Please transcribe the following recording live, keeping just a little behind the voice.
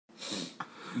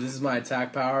This is my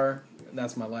attack power. And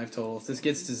that's my life total. If this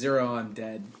gets to 0, I'm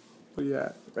dead. What are you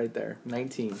at? Right there.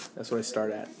 19. That's what I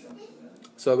start at.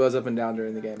 So it goes up and down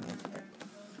during the game.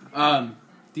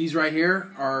 These right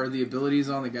here are the abilities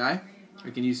on the guy. I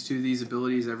can use 2 of these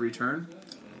abilities every turn.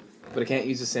 But I can't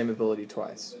use the same ability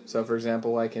twice. So, for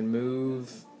example, I can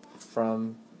move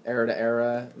from era to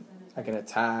era. I can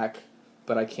attack,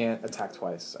 but I can't attack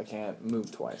twice. I can't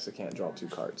move twice. I can't draw 2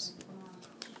 cards.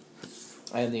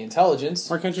 I have the intelligence.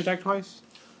 Why can't you attack twice?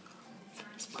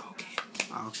 It's broken.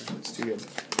 Oh, okay. It's too good.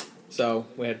 So,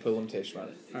 we had to put a limitation on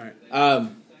it. Alright.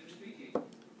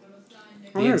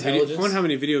 The intelligence. I wonder how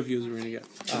many video views we're going to get.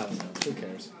 Who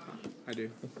cares? I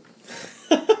do.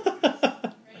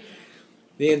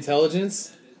 The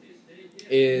intelligence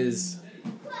is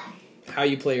how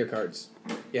you play your cards.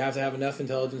 You have to have enough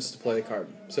intelligence to play the card.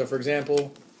 So, for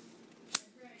example,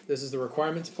 this is the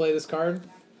requirement to play this card.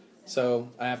 So,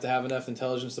 I have to have enough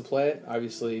intelligence to play it.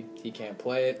 Obviously, he can't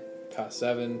play it. Cost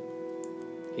 7.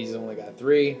 He's only got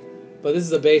 3. But this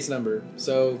is a base number.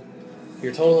 So,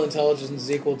 your total intelligence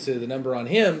is equal to the number on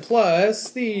him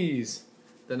plus these.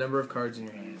 The number of cards in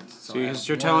your hand. So your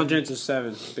intelligence is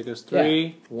 7 because 3.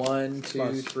 Yeah. 1, 2,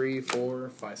 plus. 3, 4,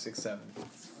 5, 6, 7.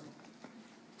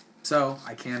 So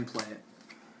I can play it,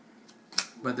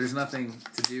 but there's nothing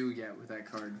to do yet with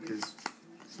that card because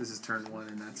this is turn 1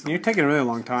 and that's. You're taking a really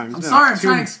long time. I'm sorry, I'm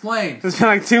trying to explain. It's been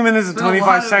like 2 minutes and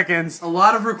 25 seconds. A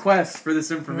lot of requests for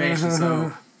this information.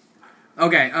 So,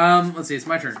 okay, let's see. It's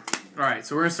my turn. All right,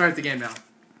 so we're gonna start the game now.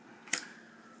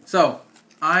 So.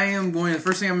 The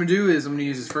first thing I'm going to do is I'm going to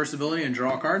use his first ability and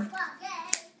draw a card.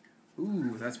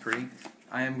 Ooh, that's pretty.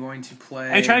 I am going to play...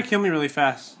 Hey, try to kill me really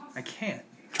fast. I can't.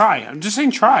 Try. I'm just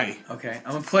saying try. Okay,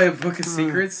 I'm going to play a Book of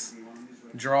Secrets,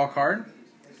 draw a card.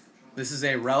 This is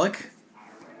a relic.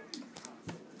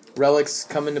 Relics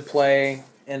come into play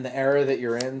in the era that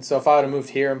you're in. So if I would have moved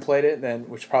here and played it, then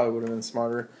which probably would have been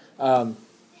smarter.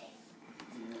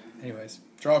 Anyways,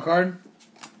 draw a card.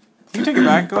 You can take it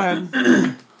back. Go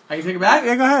ahead. I can take it back?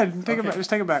 Yeah, go ahead. Take it back. Just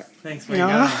take it back. Thanks, man. You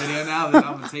got it on video now. Then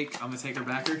I'm gonna take her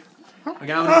backer.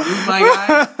 Okay, I'm gonna move my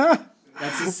guy.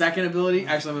 That's his second ability.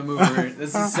 Actually, I'm gonna move over.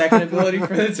 This is his second ability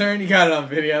for the turn. You got it on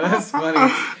video. That's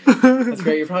funny. That's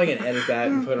great. You're probably gonna edit that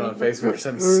and put it on Facebook or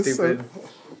something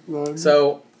stupid.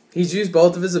 So he's used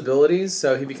both of his abilities,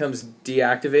 so he becomes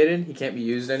deactivated. He can't be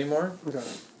used anymore. Okay.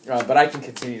 But I can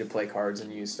continue to play cards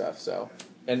and use stuff. So,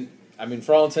 and I mean,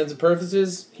 for all intents and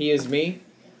purposes, he is me.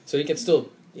 So he can still,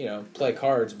 play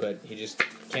cards, but he just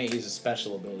can't use his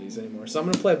special abilities anymore. So I'm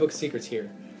going to play Book of Secrets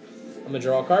here. I'm going to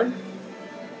draw a card.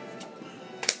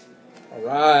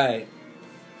 Alright.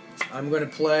 I'm going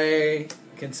to play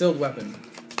Concealed Weapon.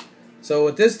 So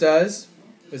what this does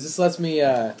is this lets me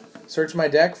search my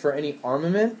deck for any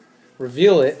armament,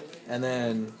 reveal it, and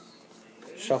then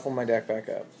shuffle my deck back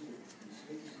up.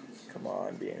 Come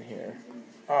on, be in here.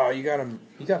 Oh, you got them.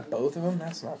 You got both of them?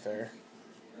 That's not fair.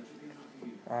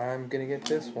 I'm gonna get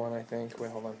this one, I think. Wait,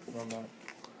 hold on. No, I'm not.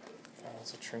 Oh,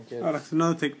 that's a trinket. Oh, that's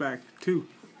another take back. 2.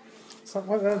 It's not,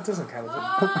 what, that doesn't count as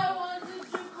I wanted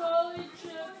Chipotle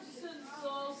chips and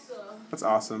salsa. That's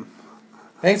awesome.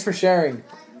 Thanks for sharing.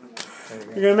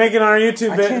 You're gonna make it on our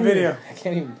YouTube video. I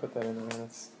can't even put that in there.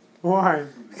 That's, why?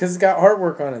 because it's got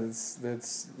artwork on it.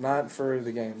 That's not for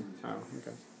the game. Oh,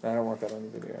 okay. I don't want that on the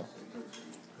video.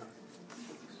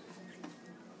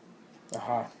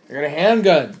 Aha. I got a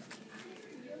handgun.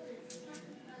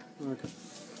 Okay.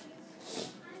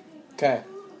 Okay.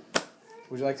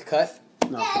 Would you like to cut?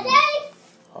 No.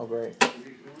 Oh, great.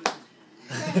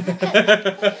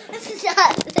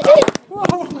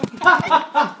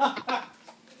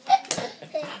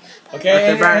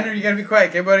 Okay, Andrew, you gotta be quiet,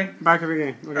 okay, buddy? Back of the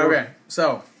game. Okay,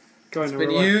 so, go ahead, it's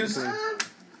been used.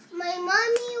 My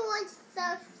mommy wants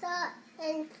salsa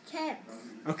and chips.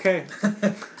 Okay.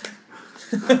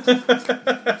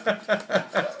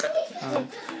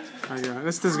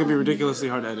 This is going to be ridiculously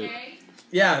hard to edit.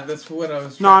 Yeah, that's what I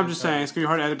was No, I'm just saying, it's going to be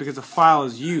hard to edit because the file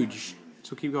is huge.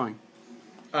 So keep going.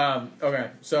 Okay,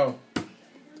 so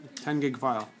 10 gig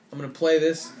file. I'm going to play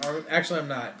this. Actually, I'm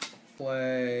not.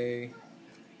 Play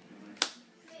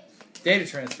data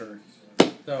transfer.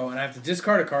 So, and I have to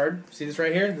discard a card. See this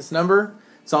right here? This number?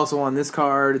 It's also on this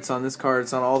card. It's on this card.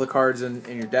 It's on all the cards in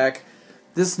your deck.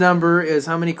 This number is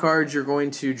how many cards you're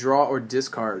going to draw or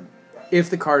discard if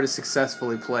the card is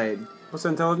successfully played. What's the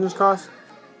intelligence cost?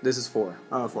 This is 4.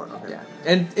 Oh, 4. Okay. Yeah.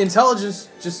 And intelligence,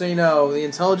 just so you know, the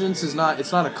intelligence is not,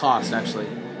 it's not a cost, actually.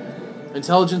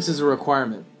 Intelligence is a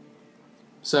requirement.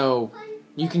 So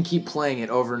you can keep playing it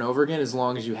over and over again as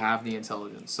long as you have the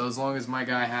intelligence. So as long as my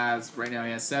guy has, right now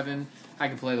he has 7, I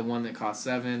can play the one that costs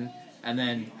 7, and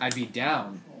then I'd be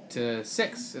down to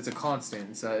 6. It's a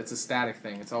constant. It's a static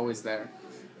thing. It's always there.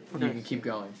 Okay. You can keep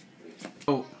going.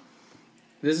 So,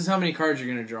 this is how many cards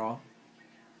you're going to draw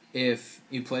if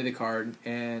you play the card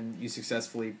and you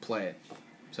successfully play it.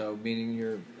 So, meaning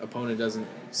your opponent doesn't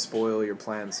spoil your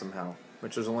plan somehow,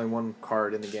 which there's only one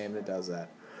card in the game that does that.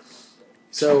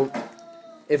 So,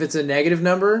 if it's a negative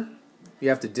number, you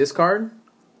have to discard.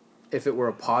 If it were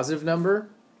a positive number,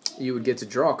 you would get to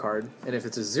draw a card. And if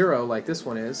it's a 0, like this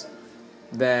one is,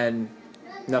 then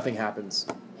nothing happens.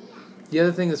 The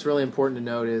other thing that's really important to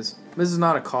note is this is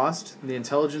not a cost. The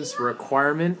intelligence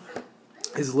requirement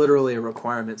is literally a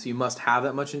requirement. So you must have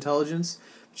that much intelligence,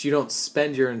 but you don't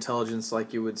spend your intelligence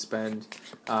like you would spend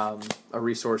a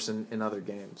resource in other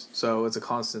games. So it's a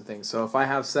constant thing. So if I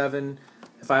have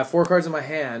 4 cards in my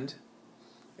hand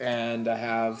and I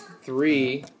have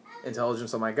 3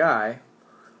 intelligence on my guy,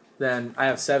 then I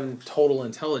have 7 total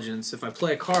intelligence. If I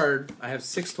play a card, I have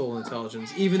 6 total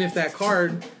intelligence. Even if that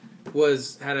card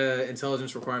had an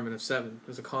intelligence requirement of 7.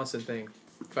 It's a constant thing.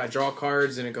 If I draw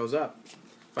cards, then it goes up.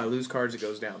 If I lose cards, it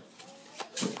goes down.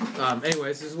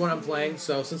 Anyways, this is what I'm playing.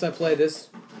 So since I play this,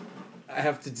 I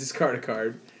have to discard a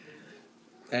card.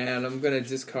 And I'm going to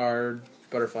discard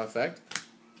Butterfly Effect.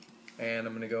 And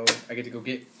I get to go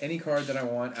get any card that I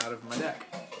want out of my deck.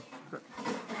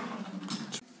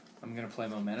 I'm going to play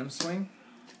Momentum Swing.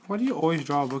 Why do you always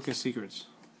draw a book of secrets?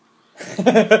 Fucking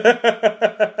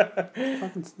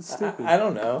stupid. I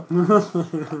don't know.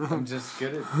 I'm just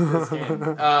good at this game.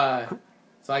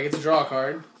 So I get to draw a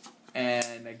card,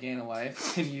 and I gain a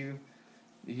life, and you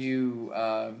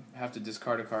have to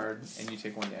discard a card, and you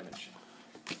take 1 damage.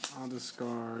 I'll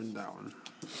discard that one.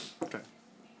 Okay.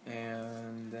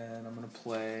 And then I'm going to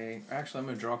play... Actually, I'm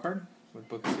going to draw a card with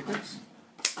Book of Secrets.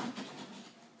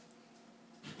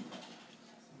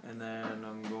 And then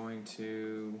I'm going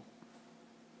to...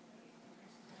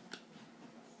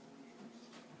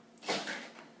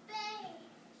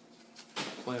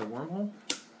 play a Wormhole.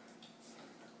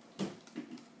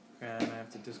 And I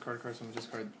have to discard a card, so I'm going to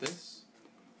discard this.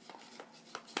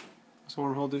 What's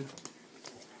Wormhole do?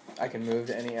 I can move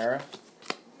to any era.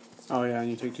 Oh yeah, and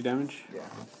you take 2 damage? Yeah.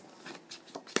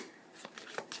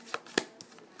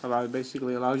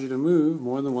 Basically allows you to move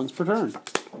more than once per turn.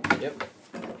 Yep.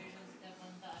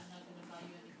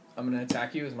 I'm going to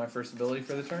attack you as my first ability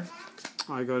for the turn.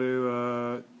 I go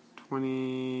to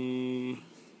 20.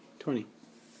 And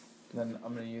then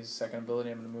I'm going to use second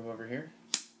ability. I'm going to move over here.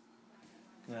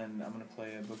 And then I'm going to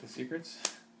play a Book of Secrets.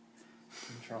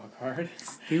 And draw a card.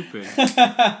 Stupid.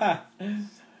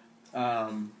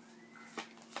 And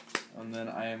then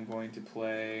I am going to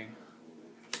play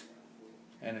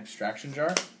an Extraction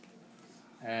Jar.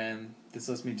 And this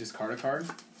lets me discard a card.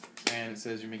 And it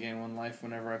says you may gain 1 life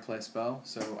whenever I play a spell.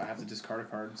 So I have to discard a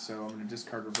card. So I'm going to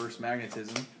discard Reverse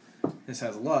Magnetism. This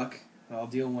has luck. I'll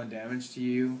deal 1 damage to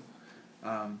you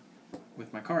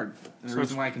with my card. And the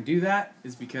reason why I can do that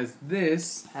is because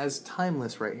this has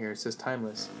Timeless right here. It says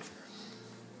Timeless.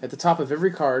 At the top of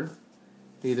every card,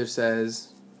 it either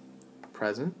says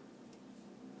Present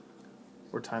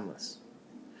or Timeless.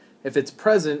 If it's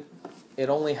present, it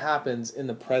only happens in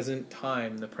the present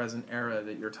time, the present era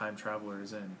that your time traveler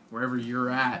is in. Wherever you're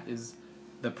at is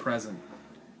the present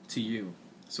to you.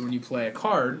 So when you play a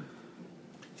card,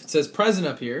 if it says present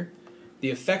up here, the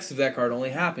effects of that card only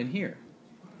happen here.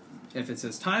 If it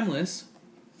says timeless,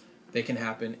 they can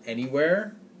happen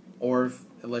anywhere, or if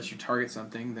it lets you target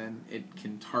something, then it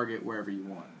can target wherever you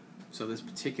want. So this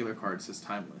particular card says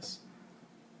timeless.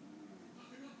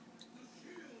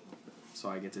 So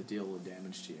I get to deal with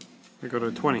damage to you. I go to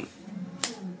 20.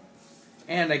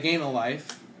 And I gain a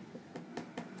life.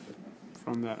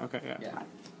 From that, okay, yeah. Yeah.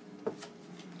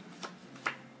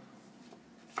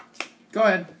 Go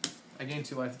ahead. I gain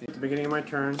 2 life. At the beginning of my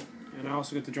turn, and I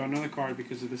also get to draw another card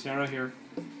because of this arrow here.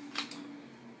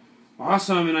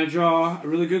 Awesome, and I draw a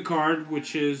really good card,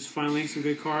 which is finally some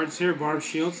good cards here. Barb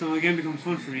Shield, so again becomes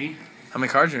fun for me. How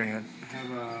many cards are in your hand? I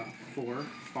have 4,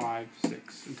 5,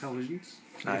 6 intelligence.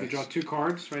 I Nice. can draw 2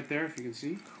 cards right there, if you can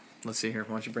see. Let's see here.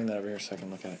 Why don't you bring that over here so I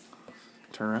can look at it?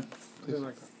 Turn around. Please. There's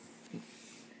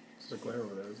a glare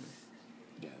over there, isn't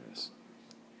it? Yeah, there is.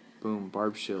 Boom,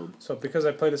 Barb Shield. So because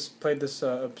I played this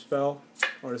spell,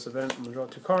 or this event, I'm going to draw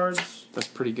 2 cards. That's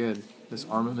pretty good. This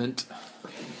armament.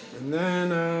 And then,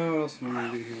 what else am I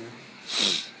going to do here?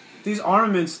 These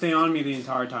armaments stay on me the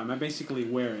entire time. I basically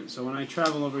wear it. So when I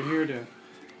travel over here to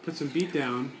put some beat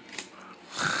down,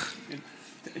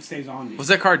 it stays on me. What's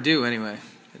that card do anyway?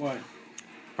 What?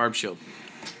 Barb Shield.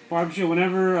 Barb Shield,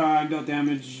 whenever I dealt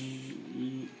damage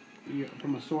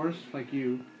from a source, like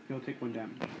you'll take 1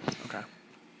 damage. Okay.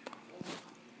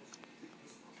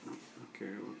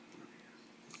 Okay.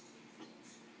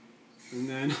 And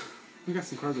then we got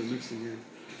some cards that mixed in here.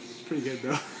 It's pretty good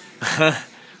though.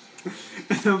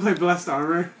 And I'll play Blessed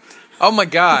Armor. Oh my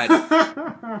god.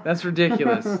 That's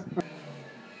ridiculous.